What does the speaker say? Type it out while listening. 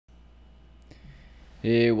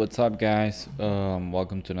Hey, what's up, guys?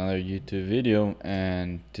 Welcome to another YouTube video.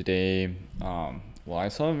 And today, I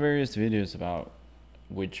saw various videos about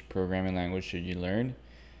which programming language should you learn,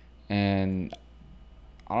 and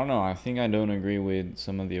I don't know. I think I don't agree with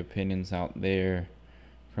some of the opinions out there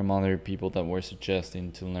from other people that were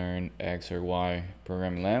suggesting to learn X or Y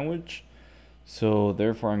programming language. So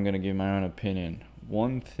therefore, I'm gonna give my own opinion.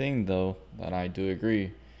 One thing, though, that I do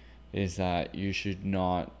agree is that you should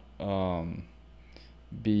not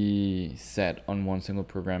be set on one single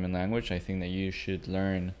programming language. I think that you should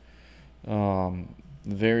learn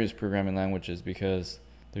various programming languages because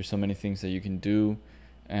there's so many things that you can do,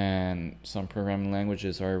 and some programming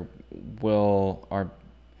languages are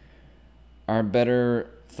better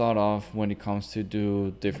thought of when it comes to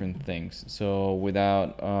do different things. So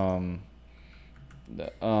without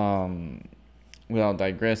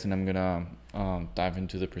digressing, I'm gonna dive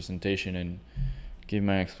into the presentation and give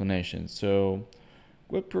my explanation. So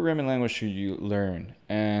what programming language should you learn?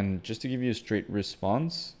 And just to give you a straight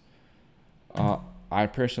response, uh, I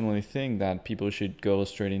personally think that people should go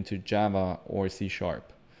straight into Java or C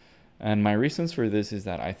Sharp. And my reasons for this is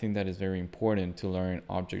that I think that it's very important to learn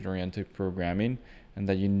object-oriented programming, and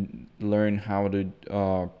that you learn how to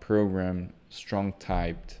program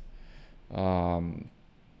strong-typed um,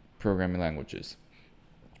 programming languages.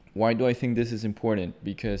 Why do I think this is important?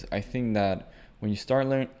 Because I think that when you start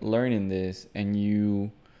learning this and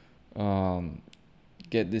you um,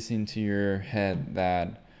 get this into your head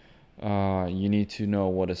that you need to know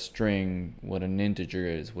what a string, what an integer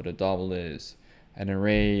is, what a double is, an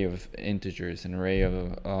array of integers, an array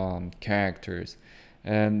of characters,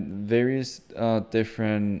 and various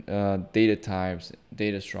different data types,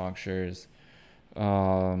 data structures,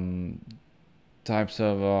 um, types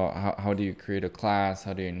of how do you create a class,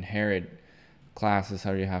 how do you inherit classes,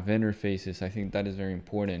 how do you have interfaces. I think that is very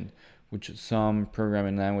important, which some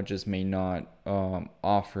programming languages may not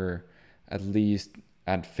offer, at least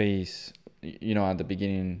at face, at the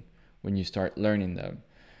beginning when you start learning them.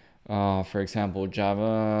 For example,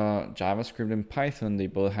 JavaScript and Python, they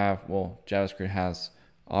both have, JavaScript has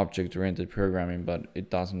object-oriented programming, but it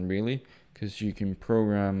doesn't really, because you can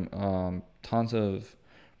program tons of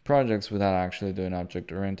projects without actually doing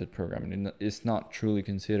object-oriented programming. It's not truly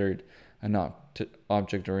considered an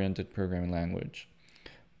object-oriented programming language.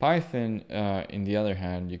 Python, in the other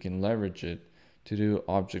hand, you can leverage it to do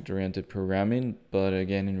object-oriented programming, but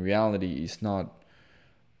again, in reality, it's not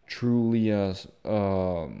truly as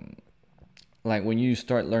like when you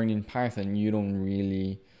start learning Python, you don't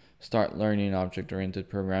really start learning object-oriented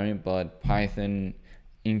programming, but Python,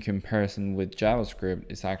 in comparison with JavaScript,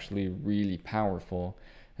 is actually really powerful,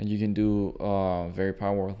 and you can do very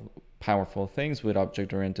powerful things with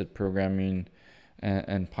object-oriented programming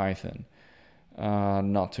and Python.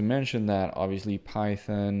 Not to mention that obviously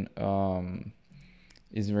Python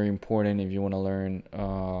is very important if you want to learn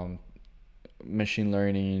machine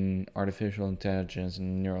learning, artificial intelligence,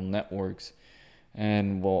 and neural networks.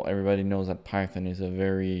 And everybody knows that Python is a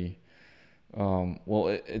very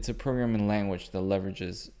it's a programming language that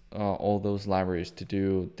leverages all those libraries to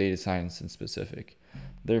do data science in specific.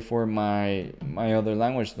 Therefore, my other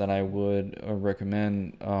language that I would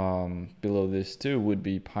recommend below this too would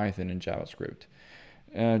be Python and JavaScript.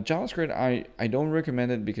 JavaScript, I don't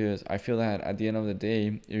recommend it because I feel that at the end of the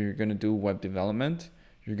day, if you're going to do web development,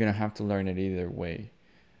 you're going to have to learn it either way.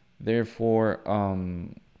 Therefore,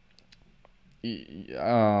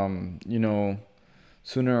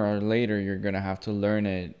 sooner or later, you're going to have to learn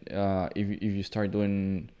it if you start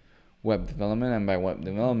doing web development. And by web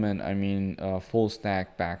development, I mean full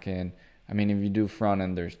stack backend. I mean, if you do front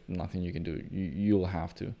end, there's nothing you can do. You'll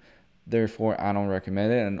have to. Therefore, I don't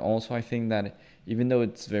recommend it. And also, I think that even though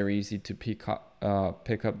it's very easy to pick up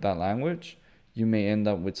that language, you may end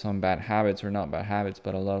up with some bad habits, or not bad habits,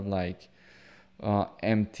 but a lot of like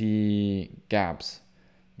empty gaps.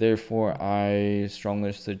 Therefore, I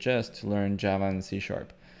strongly suggest to learn Java and C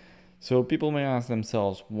Sharp. So people may ask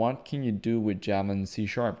themselves, what can you do with Java and C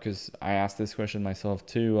Sharp? Because I asked this question myself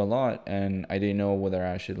too a lot, and I didn't know whether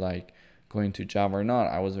I should like go into Java or not.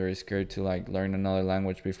 I was very scared to like learn another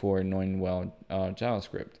language before knowing well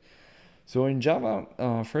JavaScript. So in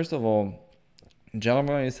Java, first of all,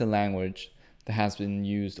 Java is a language that has been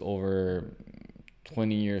used over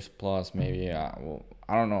 20 years plus, maybe. I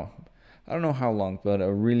don't know. I don't know how long, but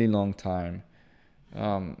a really long time.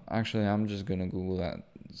 Actually, I'm just gonna Google that,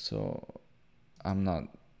 so I'm not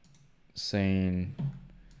saying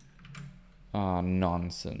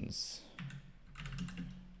nonsense.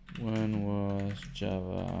 When was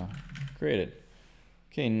Java created?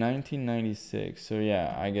 Okay, 1996. So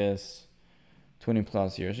yeah, I guess 20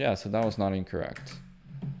 plus years. Yeah, so that was not incorrect.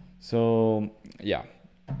 So yeah,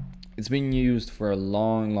 it's been used for a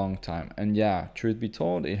long, long time. And yeah, truth be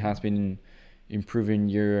told, it has been improving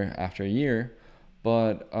year after year.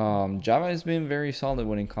 But Java has been very solid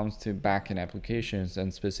when it comes to backend applications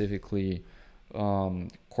and specifically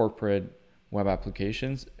corporate web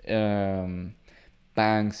applications.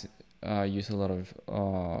 Banks use a lot of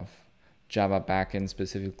Java backend,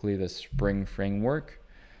 specifically the Spring framework.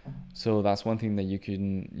 So that's one thing that you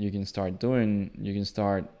can start doing. You can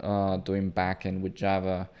start doing backend with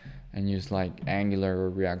Java and use like Angular or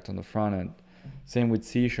React on the front end. Same with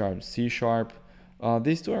C Sharp. C Sharp.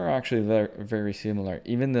 These two are actually very, very similar.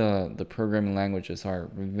 Even the programming languages are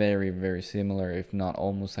very, very similar, if not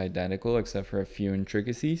almost identical, except for a few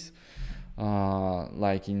intricacies.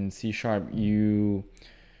 Like in C Sharp, you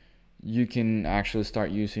can actually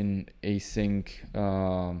start using async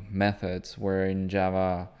methods, where in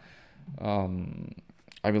Java,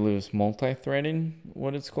 I believe it's multi-threading,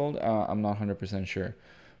 what it's called. I'm not 100% sure.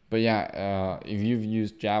 But yeah, if you've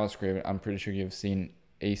used JavaScript, I'm pretty sure you've seen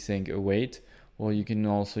async await. Well, you can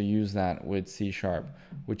also use that with C Sharp,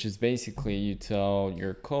 which is basically you tell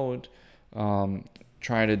your code,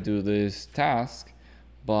 try to do this task,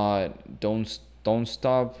 but don't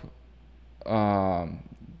stop.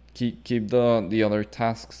 Keep the other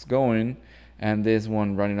tasks going, and this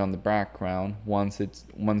one running on the background. Once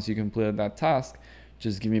you completed that task,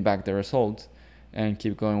 just give me back the result and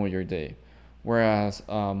keep going with your day. Whereas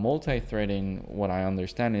multi-threading, what I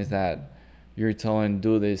understand is that you're telling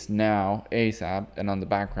do this now ASAP, and on the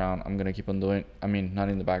background I'm gonna keep on doing, I mean not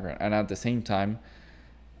in the background, and at the same time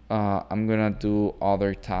I'm gonna do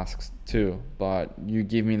other tasks too, but you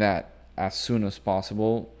give me that as soon as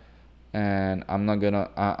possible, and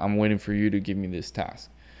I'm waiting for you to give me this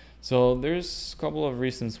task. So there's a couple of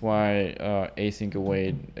reasons why async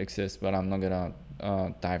await exists, but I'm not gonna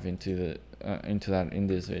dive into that in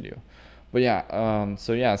this video. But yeah,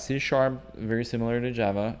 so yeah, C Sharp, very similar to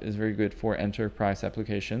Java, is very good for enterprise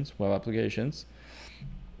applications, web applications.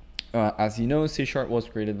 As you know, C Sharp was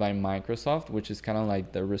created by Microsoft, which is kind of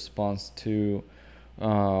like the response to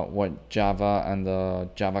what Java and the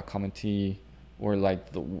Java community, or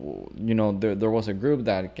like there was a group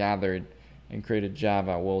that gathered and created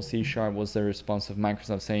Java. Well, C Sharp was the response of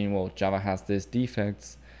Microsoft saying, well, Java has these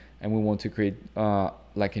defects, and we want to create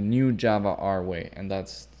like a new Java our way, and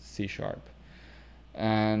that's C Sharp.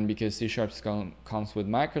 And because C Sharp comes with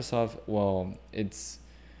Microsoft, well, it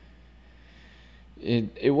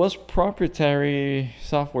was proprietary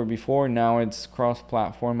software before. Now it's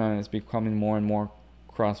cross-platform, and it's becoming more and more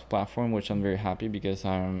cross-platform, which I'm very happy, because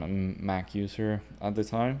I'm a Mac user at the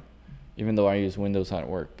time, even though I use Windows at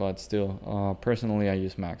work. But still, personally, I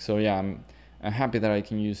use Mac. So yeah, I'm happy that I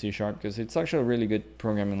can use C Sharp, because it's actually a really good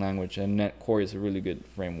programming language, and NetCore is a really good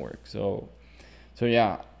framework. So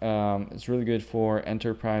yeah, it's really good for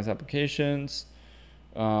enterprise applications.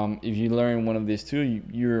 If you learn one of these two,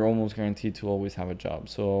 you're almost guaranteed to always have a job.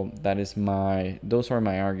 So those are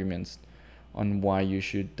my arguments on why you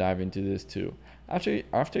should dive into this too. After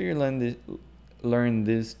you learn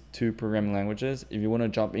these two programming languages, if you want to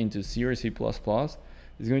jump into C or C++,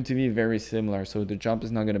 it's going to be very similar. So the jump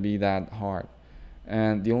is not going to be that hard.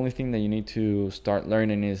 And the only thing that you need to start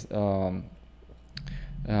learning is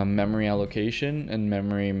memory allocation and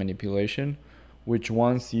memory manipulation, which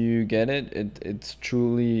once you get it's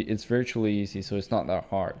virtually easy, so it's not that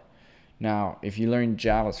hard. Now, if you learn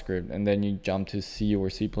JavaScript and then you jump to C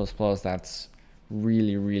or C++, that's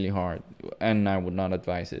really, really hard, and I would not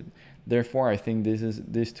advise it. Therefore, I think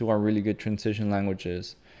these two are really good transition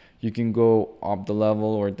languages. You can go up the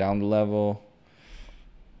level or down the level,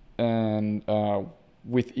 and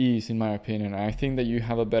with ease, in my opinion. I think that you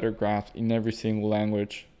have a better grasp in every single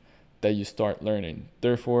language that you start learning.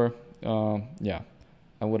 Therefore, yeah,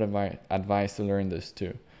 I would advise to learn this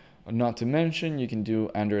too. Not to mention, you can do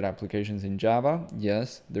Android applications in Java.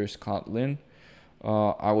 Yes, there's Kotlin.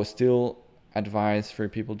 I would still advise for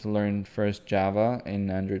people to learn first Java in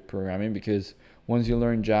Android programming, because once you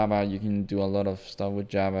learn Java, you can do a lot of stuff with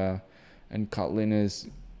Java, and Kotlin is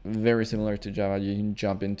very similar to Java. You can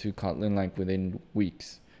jump into Kotlin like within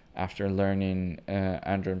weeks after learning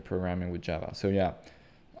Android programming with Java. So yeah,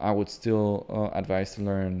 I would still advise to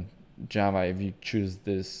learn Java if you choose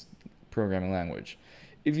this programming language.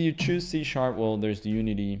 If you choose C Sharp, well, there's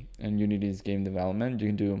Unity, and Unity is game development.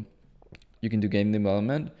 You can do game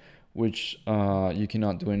development, which you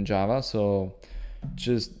cannot do in Java. So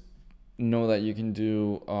just know that you can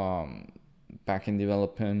do backend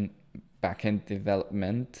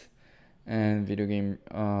development and video game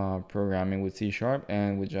programming with C Sharp,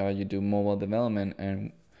 and with Java you do mobile development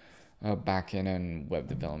and backend and web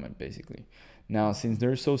development basically. Now, since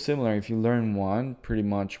they're so similar, if you learn one, pretty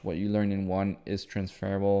much what you learn in one is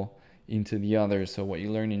transferable into the other. So what you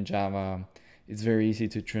learn in Java, it's very easy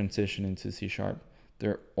to transition into C Sharp.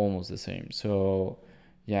 They're almost the same. So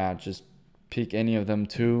yeah, just pick any of them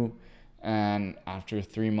two, and after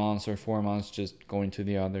 3 months or 4 months, just go into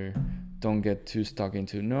the other. Don't get too stuck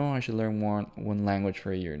into, no, I should learn one language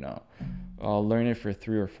for a year. No, learn it for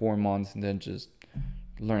 3 or 4 months and then just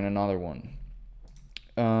learn another one.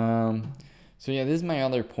 So yeah, this is my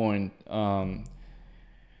other point.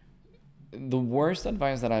 The worst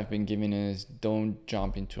advice that I've been given is don't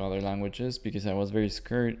jump into other languages, because I was very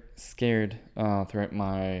scared throughout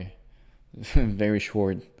my very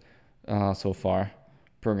short so far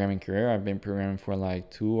programming career. I've been programming for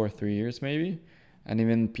like 2 or 3 years maybe, and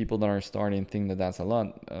even people that are starting think that that's a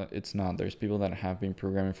lot. It's not. There's people that have been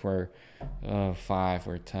programming for 5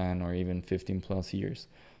 or 10 or even 15 plus years.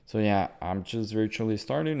 So yeah, I'm just virtually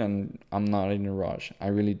starting, and I'm not in a rush. I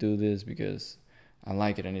really do this because I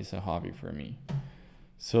like it and it's a hobby for me.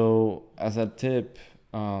 So as a tip,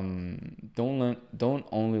 don't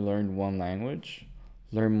only learn one language.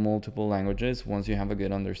 Learn multiple languages. Once you have a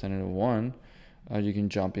good understanding of one, you can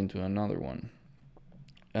jump into another one.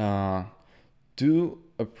 Uh, do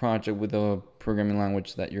a project with a programming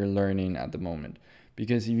language that you're learning at the moment,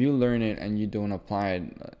 because if you learn it and you don't apply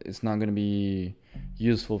it, it's not going to be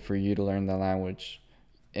useful for you to learn that language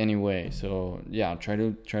anyway. So yeah, try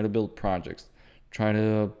to build projects. Try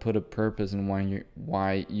to put a purpose in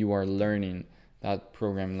why you are learning that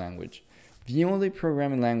programming language. The only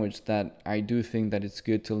programming language that I do think that it's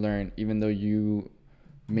good to learn, even though you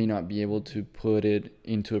may not be able to put it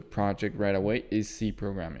into a project right away, is C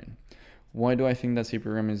programming. Why do I think that C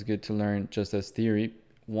programming is good to learn just as theory?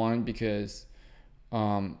 One, because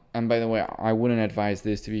and by the way, I wouldn't advise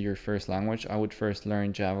this to be your first language. I would first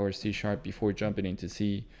learn Java or C Sharp before jumping into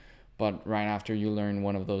C. But right after you learn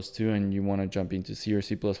one of those two and you want to jump into C or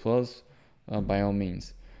C++, by all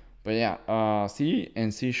means. But yeah, C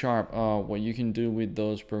and C Sharp, what you can do with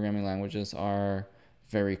those programming languages are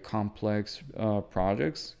very complex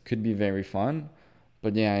projects. Could be very fun,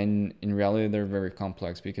 but yeah, in reality, they're very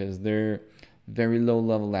complex because they're very low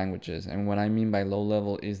level languages. And what I mean by low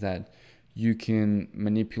level is that you can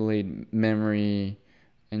manipulate memory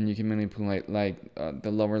and you can manipulate like the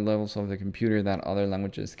lower levels of the computer that other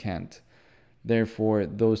languages can't. Therefore,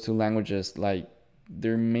 those two languages, like,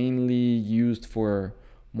 they're mainly used for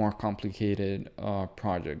more complicated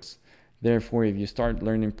projects. Therefore, if you start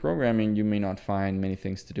learning programming, you may not find many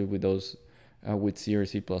things to do with those with C or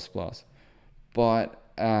C++.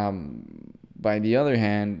 But by the other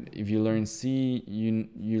hand, if you learn C,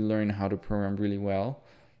 you learn how to program really well.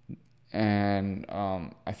 And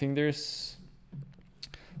I think there's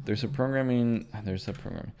a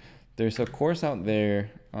course out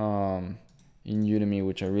there in Udemy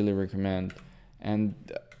which I really recommend. And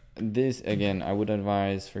this, again, I would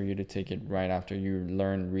advise for you to take it right after you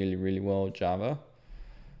learn really, really well Java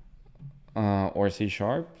or C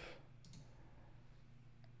Sharp.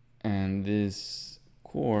 And this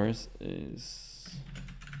course is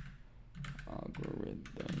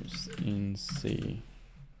Algorithms in C.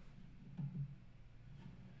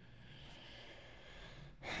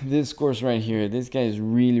 This course right here, this guy is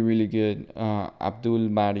really, really good. Abdul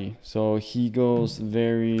Bari. So he goes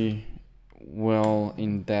very well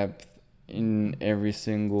in depth in every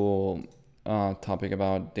single topic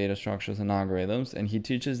about data structures and algorithms, and he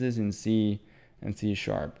teaches this in C and C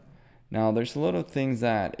Sharp. Now, there's a lot of things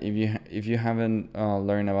that if you haven't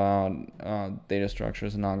learned about data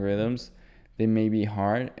structures and algorithms, they may be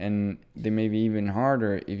hard, and they may be even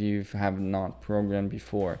harder if you have not programmed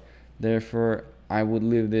before. Therefore, I would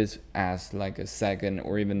leave this as like a second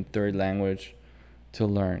or even third language to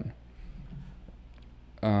learn.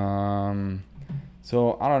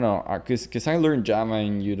 So I don't know, cause I learned Java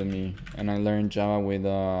in Udemy, and I learned Java with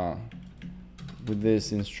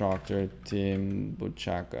this instructor Tim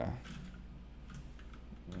Buchaka,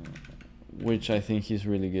 which I think he's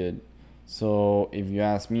really good. So if you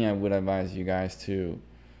ask me, I would advise you guys to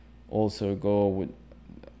also go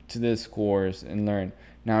to this course and learn.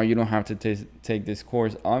 Now, you don't have to take this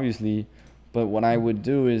course, obviously, but what I would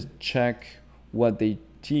do is check what they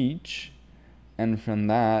teach, and from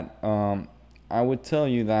that, I would tell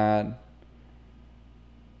you that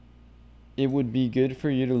it would be good for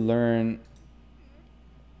you to learn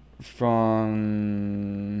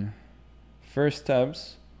from first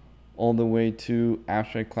steps all the way to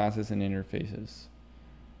abstract classes and interfaces.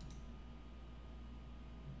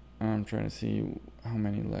 I'm trying to see how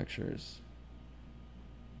many lectures.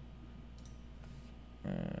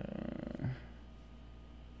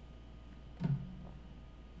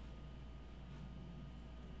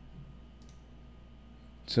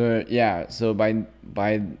 So yeah, so by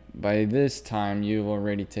this time you've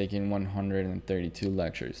already taken 132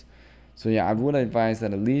 lectures. So yeah, I would advise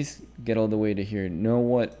that at least get all the way to here. Know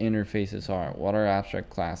what interfaces are, what are abstract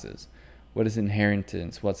classes, what is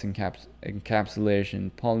inheritance, what's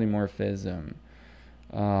encapsulation, polymorphism.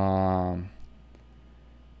 Um,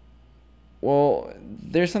 well,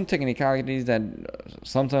 there's some technicalities that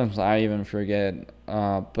sometimes I even forget,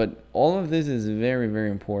 but all of this is very, very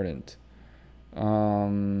important.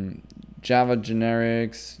 Um, Java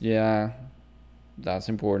generics, yeah, that's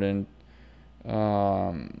important.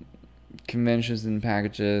 Um, Conventions and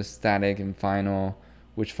packages, static and final,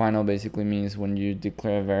 which final basically means when you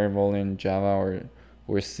declare a variable in Java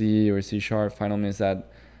or C sharp, final means that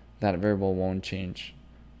that variable won't change.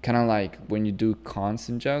 Kind of like when you do const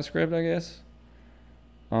in JavaScript, I guess.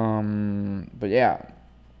 But yeah,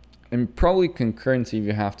 and probably concurrency if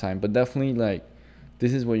you have time, but definitely like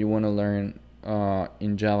this is what you want to learn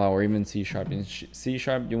in Java or even C sharp. In C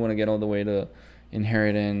sharp, you want to get all the way to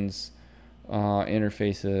inheritance,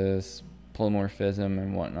 interfaces, polymorphism,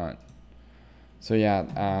 and whatnot. So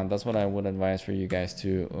yeah, that's what I would advise for you guys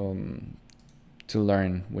to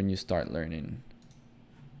learn when you start learning.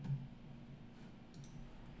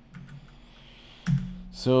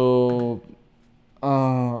 So,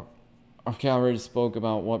 okay, I already spoke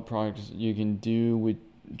about what projects you can do with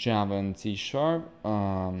Java and C sharp.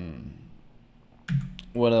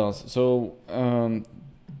 What else? So, I'm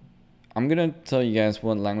gonna tell you guys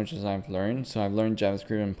what languages I've learned. So I've learned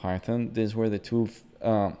JavaScript and Python. These were the two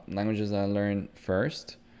languages I learned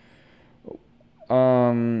first.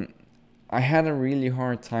 Um, I had a really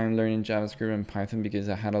hard time learning JavaScript and Python because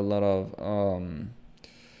I had a lot of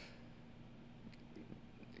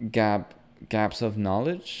gaps of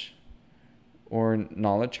knowledge or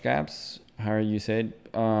knowledge gaps, however you say it.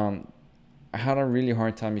 I had a really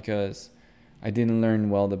hard time because I didn't learn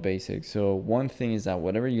well the basics. So one thing is that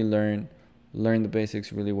whatever you learn the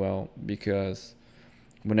basics really well, because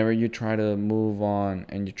whenever you try to move on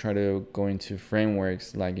and you try to go into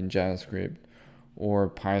frameworks like in JavaScript or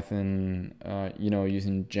Python,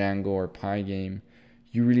 using Django or Pygame,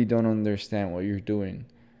 you really don't understand what you're doing.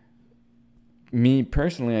 Me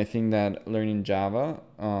personally, I think that learning Java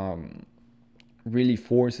really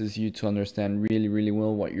forces you to understand really, really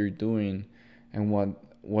well what you're doing and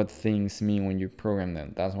what things mean when you program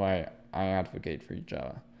them. That's why I advocate for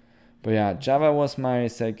Java. But yeah, Java was my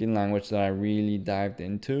second language that I really dived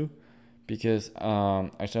into because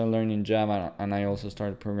I started learning Java and I also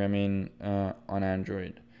started programming on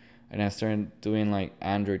Android. And I started doing like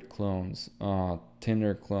Android clones,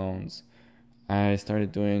 Tinder clones. I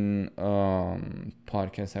started doing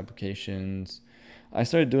podcast applications. I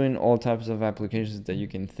started doing all types of applications that you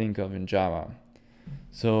can think of in Java.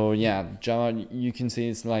 So yeah, Java, you can say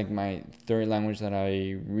it's like my third language that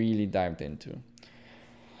I really dived into.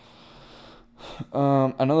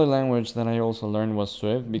 Another language that I also learned was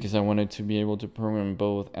Swift because I wanted to be able to program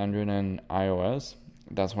both Android and iOS.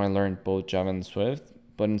 That's why I learned both Java and Swift.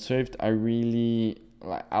 But in Swift, I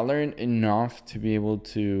learned enough to be able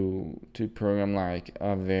to program like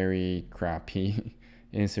a very crappy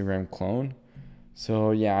Instagram clone.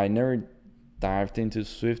 So yeah, I never dived into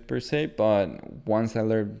Swift per se, but once I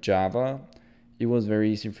learned Java, it was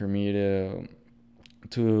very easy for me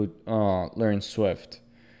to learn Swift.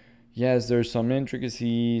 Yes, there's some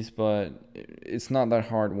intricacies, but it's not that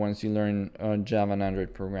hard once you learn Java and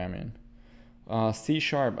Android programming. C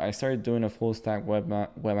Sharp, I started doing a full stack web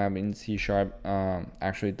app in C Sharp,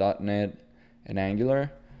 actually .NET and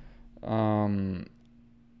Angular. Um,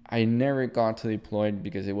 I never got to deploy it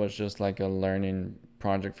because it was just like a learning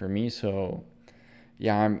project for me. So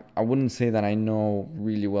yeah, I wouldn't say that I know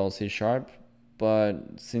really well C Sharp,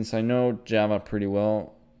 but since I know Java pretty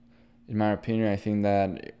well, in my opinion, I think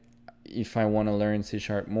that if I want to learn C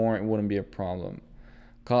Sharp more, it wouldn't be a problem.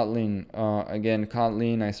 Kotlin, again,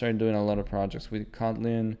 Kotlin, I started doing a lot of projects with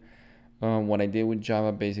Kotlin. What I did with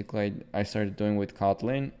Java, basically, I started doing with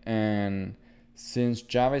Kotlin. And since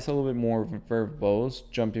Java is a little bit more verbose,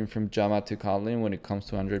 jumping from Java to Kotlin when it comes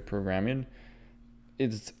to Android programming,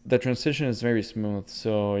 it's the transition is very smooth.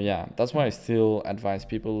 So yeah, that's why I still advise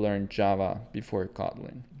people learn Java before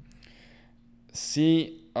Kotlin.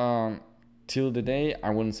 C, till the day, I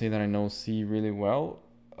wouldn't say that I know C really well.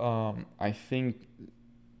 I think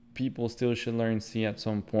people still should learn C at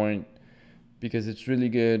some point because it's really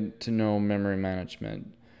good to know memory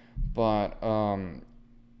management. But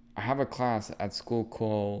I have a class at school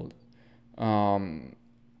called um,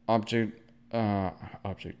 object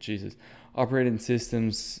object Jesus operating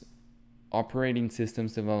systems operating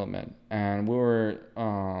systems development, and we were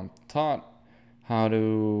taught how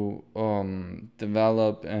to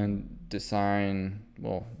develop and design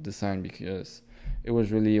because it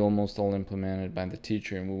was really almost all implemented by the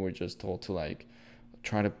teacher, and we were just told to like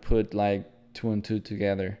try to put like two and two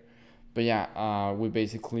together. But yeah, we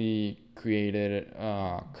basically created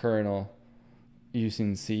a kernel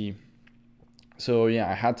using C. So yeah,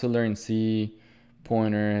 I had to learn C,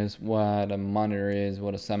 pointers, what a monitor is,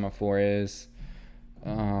 what a semaphore is.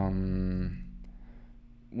 Um,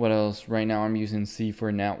 what else? Right now I'm using C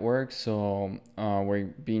for network, so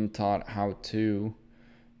we're being taught how to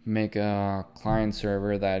make a client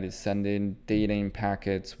server that is sending data in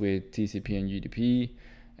packets with TCP and UDP,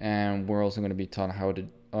 and we're also going to be taught how to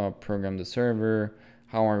program the server.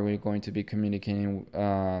 How are we going to be communicating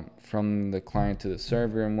from the client to the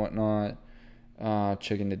server and whatnot?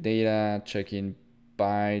 Checking the data, checking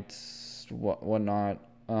bytes, whatnot.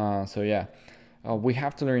 So yeah, we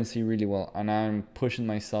have to learn C really well, and I'm pushing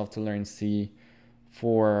myself to learn C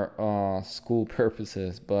for school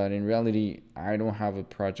purposes. But in reality, I don't have a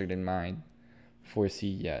project in mind for C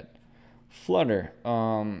yet. Flutter.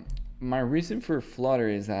 My reason for Flutter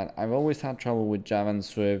is that I've always had trouble with Java and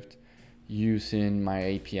Swift using my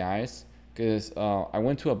APIs because I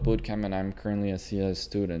went to a bootcamp and I'm currently a CS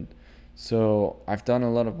student. So I've done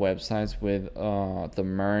a lot of websites with the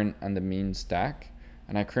MERN and the mean stack,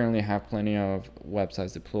 and I currently have plenty of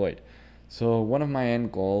websites deployed. So one of my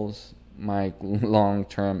end goals, my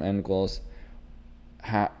long-term end goals,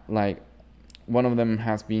 like one of them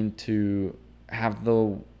has been to have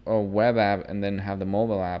the web app and then have the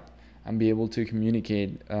mobile app and be able to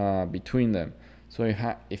communicate between them. So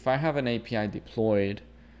if I have an API deployed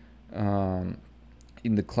um,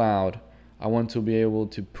 in the cloud, I want to be able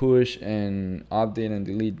to push and update and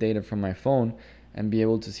delete data from my phone and be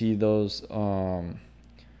able to see those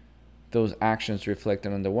actions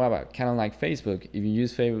reflected on the web app. Kind of like Facebook. If you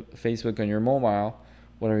use Facebook on your mobile,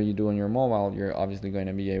 whatever you do on your mobile, you're obviously going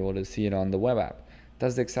to be able to see it on the web app.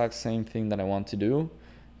 That's the exact same thing that I want to do.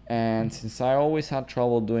 And since I always had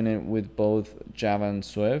trouble doing it with both Java and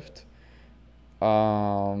Swift,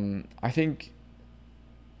 I think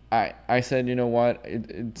I said, you know what,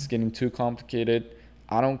 it's getting too complicated.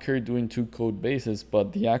 I don't care doing two code bases,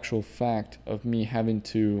 but the actual fact of me having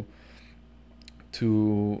to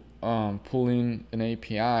pull in an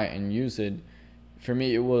API and use it, for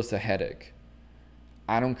me it was a headache.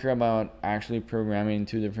 I don't care about actually programming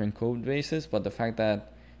two different code bases, but the fact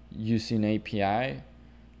that using API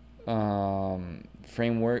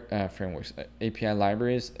frameworks, API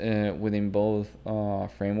libraries within both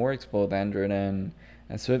frameworks, both Android and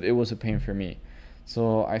Swift, it was a pain for me.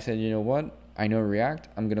 So I said, you know what? I know React.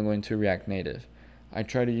 I'm gonna go into React Native. I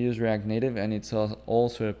try to use React Native, and it's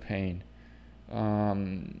also a pain.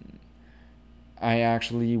 Um, I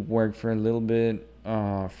actually worked for a little bit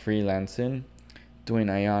freelancing doing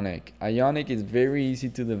Ionic. Ionic is very easy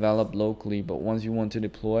to develop locally, but once you want to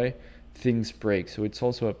deploy, things break. So it's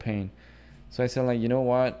also a pain. So I said, like, you know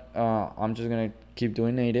what? I'm just gonna keep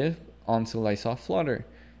doing native until I saw Flutter,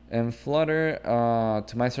 and Flutter,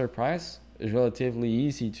 to my surprise, is relatively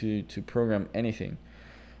easy to program anything.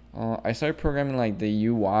 I started programming like the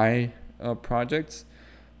UI projects,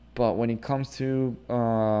 but when it comes to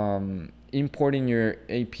importing your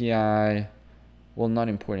API, well, not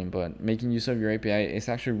importing, but making use of your API, it's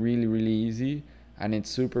actually really, really easy, and it's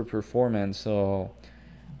super performant. So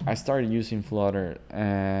I started using Flutter,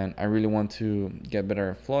 and I really want to get better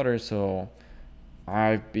at Flutter. So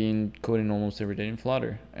I've been coding almost every day in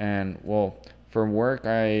Flutter. And well, for work,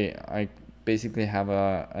 I basically have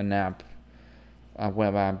an app, a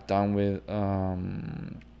web app done with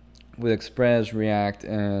Express, React,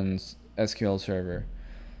 and SQL Server.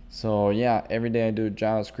 So yeah, every day I do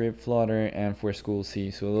JavaScript, Flutter, and for school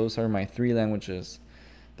C. So those are my three languages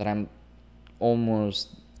that I'm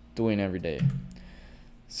almost doing every day.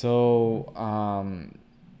 So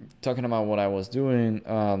talking about what I was doing,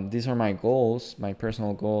 these are my goals, my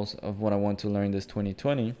personal goals of what I want to learn this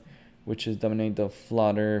 2020, which is dominate the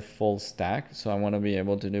Flutter full stack. So I want to be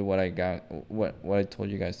able to do what I told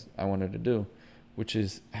you guys I wanted to do, which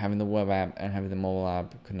is having the web app and having the mobile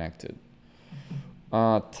app connected.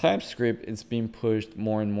 TypeScript, it's being pushed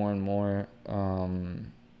more and more and more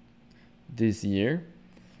this year.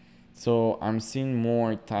 So I'm seeing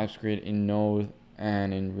more TypeScript in Node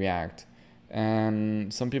and in React.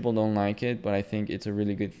 And some people don't like it, but I think it's a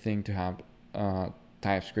really good thing to have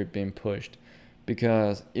TypeScript being pushed,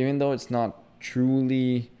 because even though it's not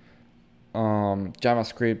truly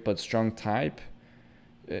JavaScript but strong type,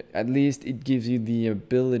 at least it gives you the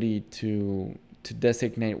ability to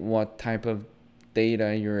designate what type of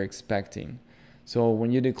data you're expecting. So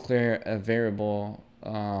when you declare a variable,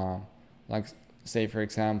 like say for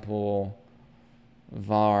example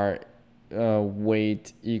var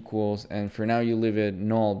weight equals, and for now you leave it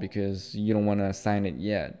null because you don't want to assign it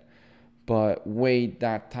yet, but weight,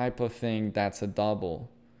 that type of thing, that's a double.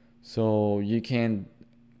 So you can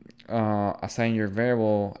assign your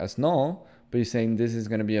variable as null, but you're saying this is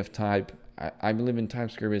going to be of type, I believe in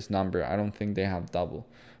TypeScript is number. I don't think they have double.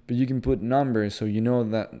 But you can put numbers, so you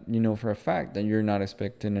know for a fact that you're not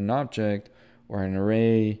expecting an object or an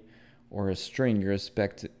array or a string.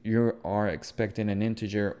 You are expecting an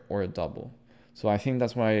integer or a double. So I think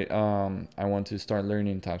that's why I want to start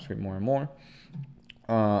learning TypeScript more and more.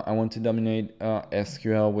 I want to dominate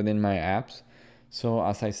SQL within my apps. So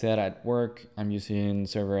as I said, at work, I'm using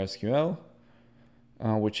Server SQL,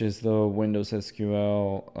 which is the Windows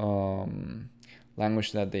SQL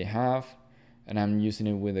language that they have. And I'm using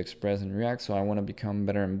it with Express and React. So I want to become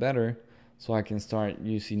better and better so I can start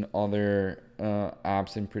using other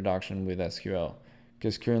apps in production with SQL.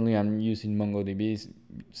 Because currently I'm using MongoDB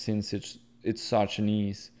since it's such an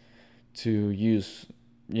ease to use,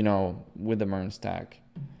 with the MERN stack.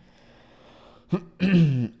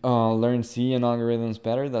 Learn C and algorithms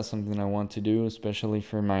better. That's something I want to do, especially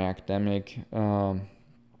for my academic part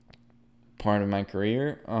of my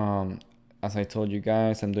career. As I told you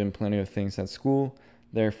guys, I'm doing plenty of things at school.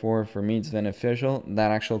 Therefore, for me, it's beneficial. That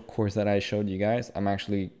actual course that I showed you guys, I'm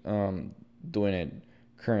actually doing it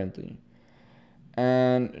currently.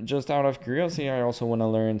 And just out of curiosity, I also want to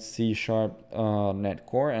learn C# .NET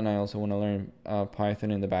Core, and I also want to learn Python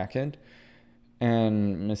in the backend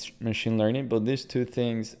and machine learning. But these two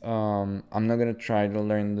things, I'm not going to try to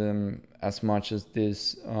learn them as much as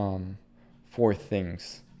these 4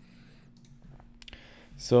 things.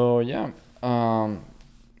 So yeah,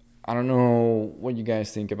 I don't know what you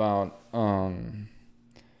guys think about the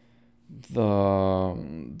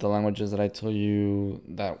languages that I told you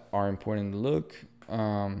that are important to look.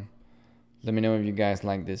 Let me know if you guys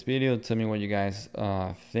like this video. Tell me what you guys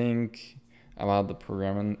think about the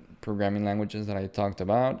programming languages that I talked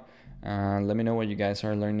about. Let me know what you guys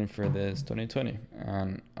are learning for this 2020,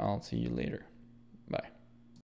 and I'll see you later.